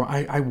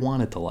I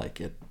wanted to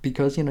like it.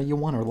 Because, you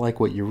want to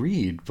like what you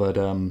read. But,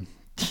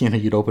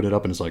 you'd open it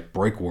up and it's like,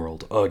 Break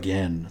World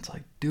again. It's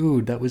like,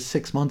 dude, that was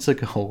 6 months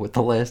ago with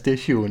the last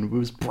issue and it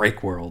was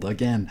Break World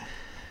again.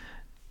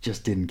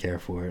 Just didn't care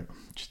for it.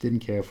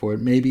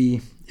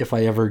 Maybe if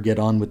I ever get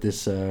on with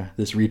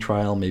this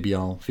retrial, maybe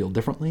I'll feel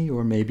differently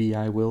or maybe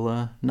I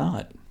will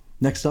not.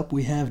 Next up,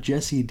 we have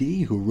Jesse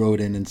D, who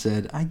wrote in and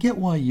said, I get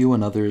why you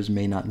and others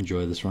may not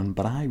enjoy this run,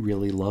 but I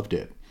really loved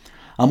it.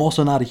 I'm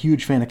also not a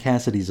huge fan of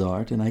Cassidy's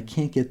art, and I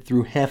can't get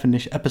through half an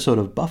episode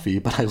of Buffy,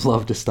 but I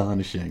loved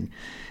Astonishing.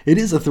 It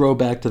is a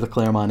throwback to the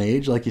Claremont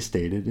age, like you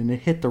stated, and it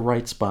hit the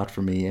right spot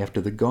for me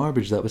after the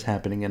garbage that was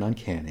happening in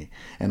Uncanny,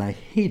 and I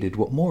hated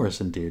what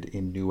Morrison did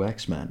in New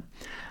X-Men.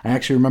 I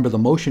actually remember the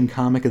motion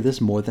comic of this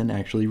more than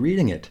actually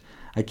reading it.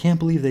 I can't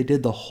believe they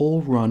did the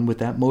whole run with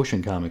that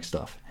motion comic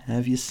stuff.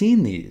 Have you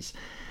seen these?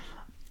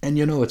 And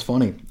it's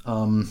funny.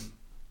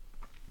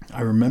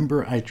 I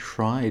remember I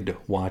tried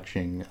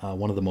watching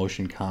one of the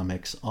motion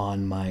comics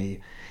on my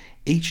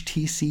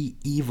HTC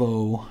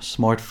Evo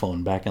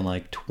smartphone back in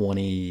like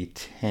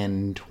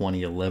 2010,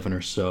 2011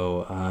 or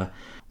so.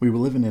 We were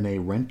living in a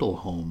rental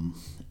home,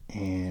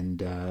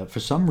 and for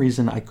some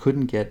reason I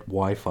couldn't get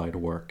Wi-Fi to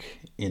work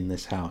in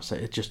this house.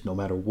 It just, no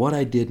matter what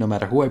I did, no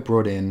matter who I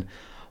brought in,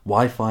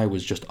 Wi-Fi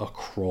was just a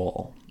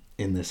crawl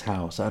in this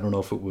house. I don't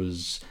know if it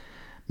was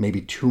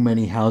maybe too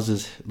many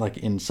houses like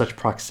in such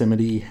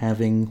proximity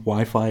having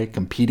Wi-Fi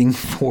competing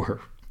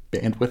for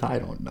bandwidth. I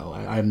don't know.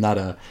 I'm not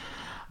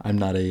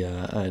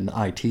an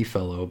IT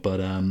fellow, but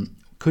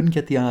couldn't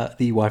get the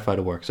Wi-Fi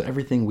to work. So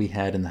everything we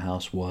had in the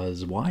house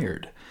was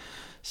wired.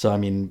 So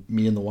me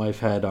and the wife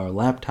had our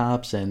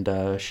laptops,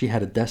 and she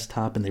had a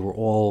desktop, and they were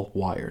all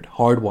wired,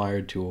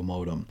 hardwired to a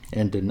modem,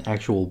 and an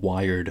actual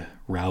wired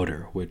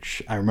router,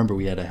 which I remember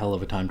we had a hell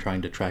of a time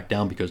trying to track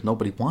down because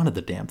nobody wanted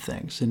the damn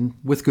things, and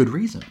with good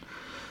reason.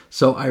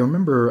 So I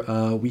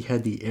remember we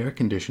had the air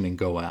conditioning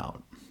go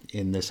out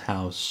in this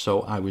house,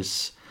 so I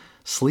was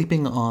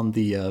sleeping on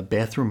the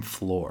bathroom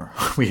floor.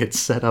 We had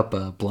set up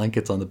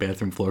blankets on the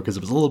bathroom floor because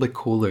it was a little bit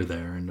cooler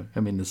there,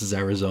 and this is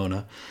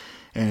Arizona,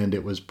 and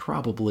it was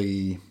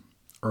probably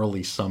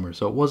early summer,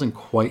 so it wasn't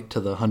quite to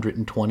the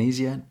 120s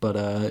yet, but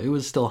it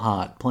was still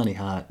hot, plenty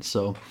hot.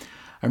 So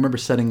I remember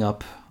setting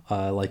up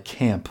like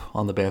camp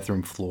on the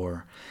bathroom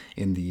floor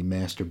in the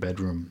master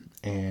bedroom,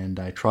 and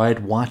I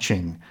tried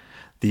watching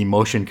the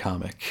motion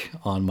comic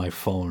on my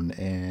phone,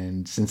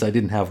 and since I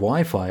didn't have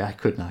Wi-Fi, I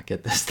could not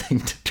get this thing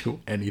to do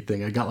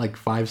anything. I got like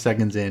 5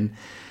 seconds in,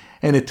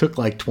 and it took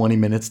like 20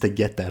 minutes to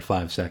get that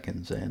 5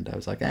 seconds, and I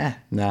was like,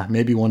 nah,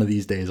 maybe one of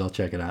these days I'll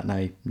check it out, and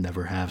I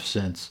never have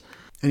since.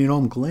 And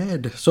I'm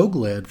so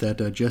glad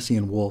that Jesse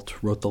and Walt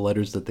wrote the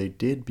letters that they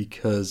did,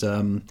 because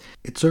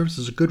it serves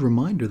as a good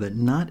reminder that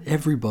not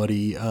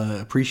everybody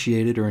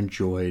appreciated or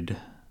enjoyed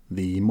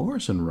the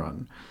Morrison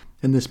run.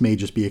 And this may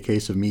just be a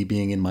case of me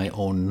being in my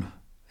own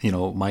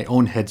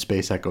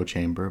headspace echo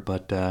chamber,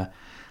 but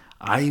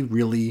I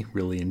really,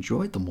 really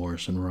enjoyed the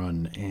Morrison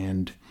run,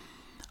 and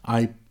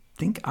I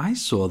think I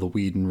saw the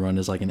Whedon run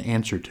as like an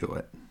answer to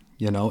it,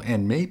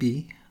 and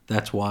maybe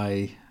that's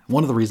why,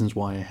 one of the reasons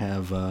why I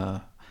have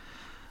a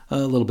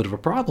little bit of a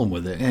problem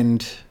with it.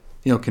 And,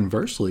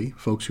 conversely,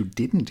 folks who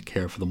didn't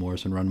care for the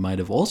Morrison run might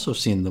have also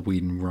seen the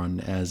Whedon run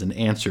as an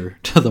answer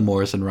to the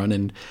Morrison run,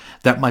 and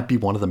that might be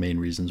one of the main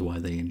reasons why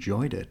they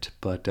enjoyed it.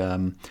 But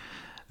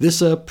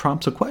This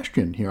prompts a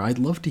question here. I'd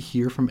love to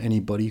hear from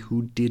anybody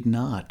who did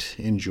not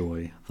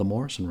enjoy the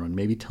Morrison run.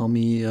 Maybe tell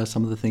me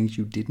some of the things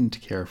you didn't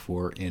care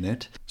for in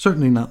it.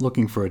 Certainly not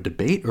looking for a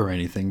debate or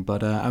anything,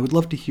 but I would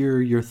love to hear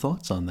your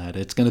thoughts on that.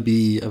 It's going to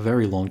be a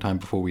very long time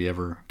before we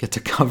ever get to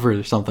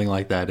cover something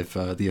like that if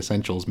The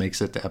Essentials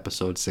makes it to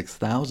episode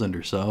 6,000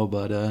 or so,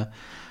 but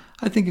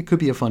I think it could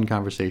be a fun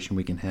conversation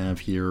we can have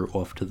here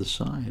off to the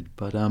side.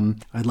 But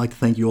I'd like to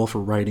thank you all for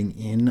writing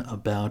in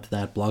about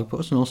that blog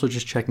post and also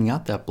just checking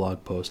out that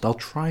blog post. I'll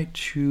try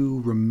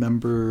to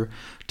remember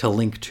to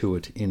link to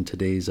it in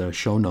today's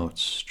show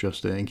notes,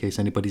 just in case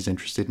anybody's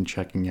interested in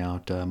checking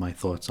out my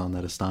thoughts on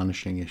that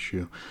astonishing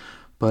issue.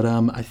 But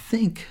I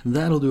think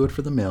that'll do it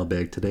for the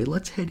mailbag today.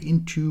 Let's head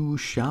into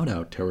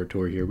shout-out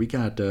territory here. We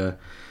got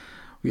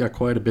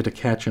quite a bit of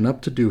catching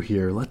up to do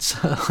here. Let's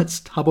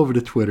hop over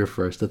to Twitter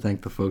first to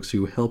thank the folks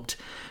who helped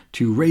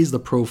to raise the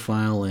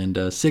profile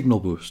and signal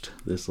boost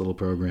this little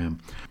program.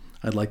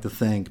 I'd like to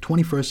thank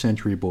 21st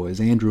Century Boys,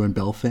 Andrew in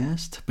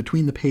Belfast,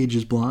 Between the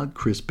Pages blog,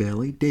 Chris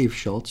Bailey, Dave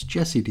Schultz,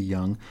 Jesse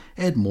DeYoung,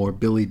 Ed Moore,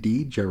 Billy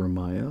D,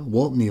 Jeremiah,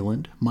 Walt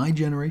Nealand, My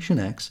Generation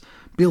X,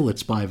 Bill at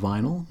Spy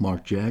Vinyl,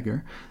 Mark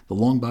Jagger, The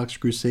Longbox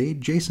Crusade,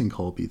 Jason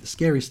Colby, The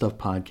Scary Stuff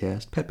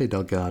Podcast, Pepe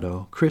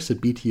Delgado, Chris at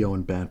BTO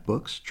and Bat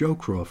Books, Joe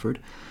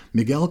Crawford,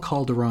 Miguel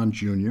Calderon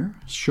Jr.,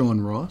 Sean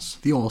Ross,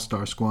 The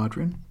All-Star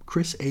Squadron,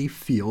 Chris A.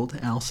 Field,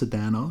 Al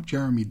Sedano,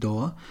 Jeremy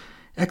Daw,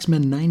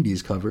 X-Men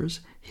 90s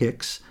Covers,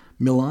 Hicks,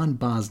 Milan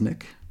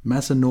Bosnick,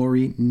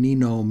 Masanori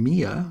Nino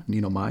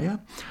Maya,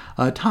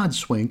 Todd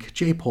Swink,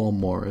 J. Paul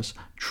Morris,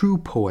 True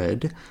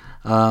Poed,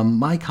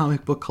 My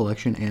Comic Book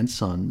Collection and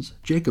Sons,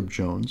 Jacob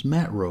Jones,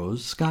 Matt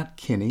Rose, Scott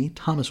Kinney,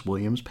 Thomas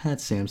Williams,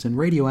 Pat Sampson,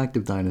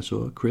 Radioactive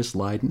Dinosaur, Chris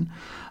Lydon,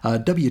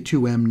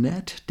 W2M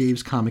Net,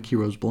 Dave's Comic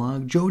Heroes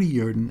blog, Jody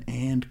Yurden,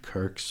 and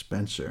Kirk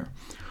Spencer.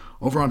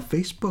 Over on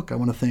Facebook, I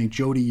want to thank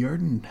Jody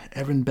Yurden,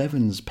 Evan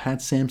Bevins,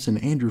 Pat Sampson,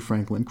 Andrew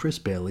Franklin, Chris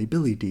Bailey,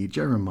 Billy D,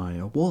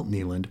 Jeremiah, Walt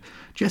Nealand,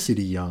 Jesse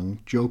DeYoung,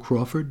 Joe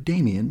Crawford,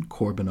 Damien,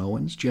 Corbin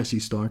Owens, Jesse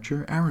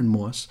Starcher, Aaron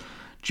Moss,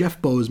 Jeff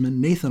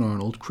Bozeman, Nathan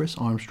Arnold, Chris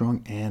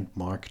Armstrong, and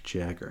Mark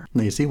Jagger.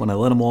 Now you see, when I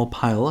let them all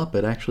pile up,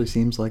 it actually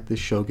seems like this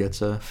show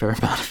gets a fair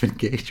amount of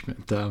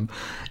engagement.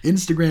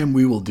 Instagram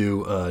we will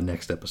do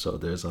next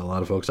episode. There's a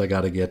lot of folks I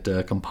got to get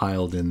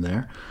compiled in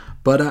there.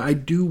 But I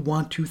do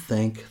want to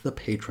thank the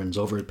patrons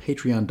over at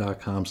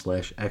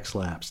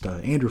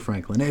patreon.com/xlapsed. Andrew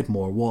Franklin, Ed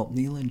Moore, Walt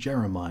Nealand,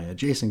 Jeremiah,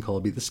 Jason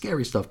Colby, The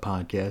Scary Stuff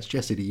Podcast,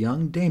 Jesse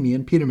DeYoung,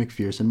 Damien, Peter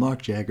McPherson,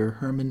 Mark Jagger,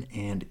 Herman,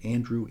 and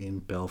Andrew in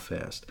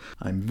Belfast.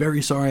 I'm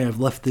very sorry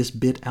I've left this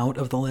bit out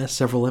of the last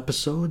several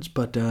episodes,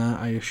 but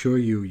I assure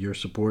you your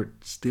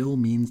support still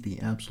means the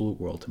absolute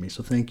world to me.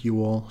 So thank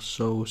you all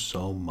so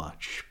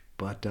much.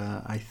 But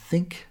I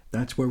think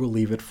that's where we'll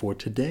leave it for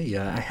today.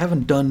 I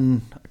haven't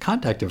done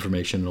contact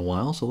information in a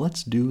while, so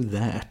let's do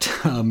that.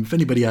 If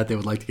anybody out there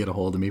would like to get a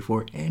hold of me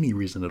for any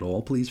reason at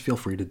all, please feel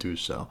free to do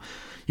so.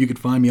 You can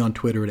find me on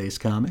Twitter at Ace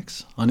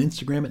Comics, on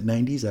Instagram at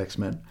 90s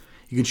X-Men.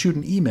 You can shoot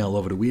an email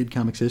over to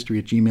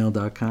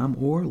weirdcomicshistory@gmail.com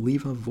or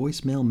leave a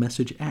voicemail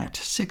message at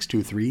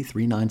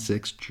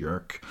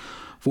 623-396-JERK.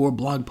 For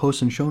blog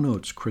posts and show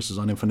notes, Chris is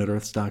on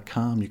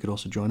InfiniteEarths.com. You could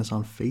also join us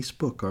on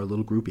Facebook. Our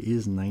little group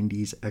is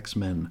 90s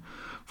X-Men.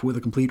 For the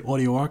complete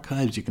audio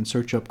archives, you can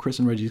search up Chris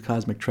and Reggie's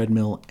Cosmic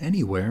Treadmill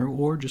anywhere,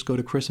 or just go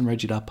to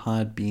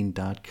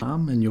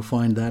chrisandreggie.podbean.com, and you'll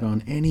find that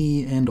on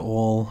any and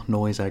all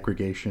noise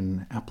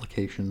aggregation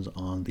applications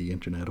on the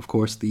internet. Of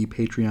course, the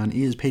Patreon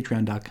is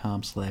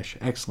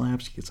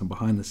patreon.com/xlapsed. You get some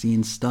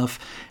behind-the-scenes stuff,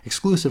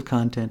 exclusive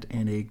content,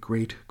 and a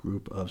great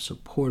group of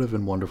supportive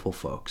and wonderful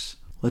folks.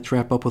 Let's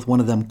wrap up with one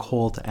of them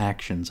call to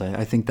actions.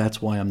 I think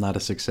that's why I'm not a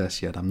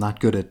success yet. I'm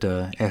not good at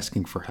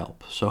asking for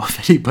help. So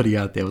if anybody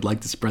out there would like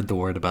to spread the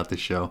word about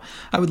this show,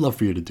 I would love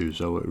for you to do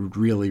so. It would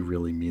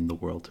really mean the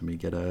world to me.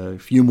 Get a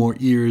few more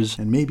ears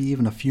and maybe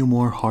even a few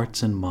more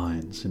hearts and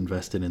minds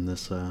invested in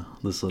this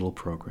little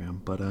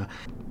program. But I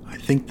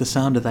think the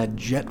sound of that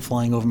jet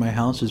flying over my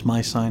house is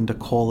my sign to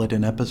call it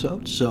an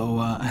episode. So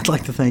I'd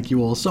like to thank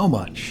you all so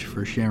much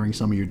for sharing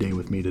some of your day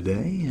with me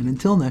today. And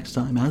until next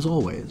time, as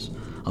always,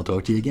 I'll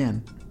talk to you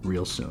again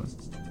real soon.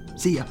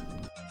 See ya.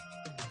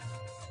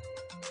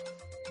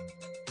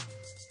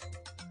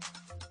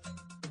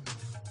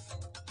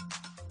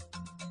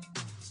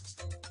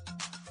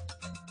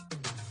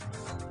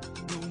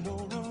 No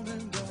more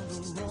running down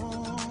the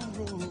wrong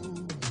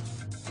road,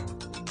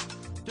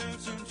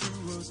 dancing to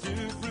a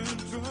different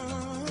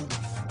drum.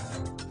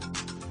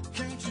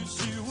 Can't you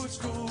see what's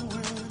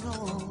going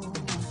on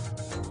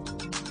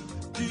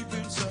deep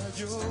inside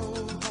your heart?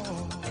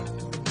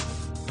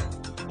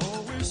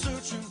 Always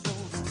searching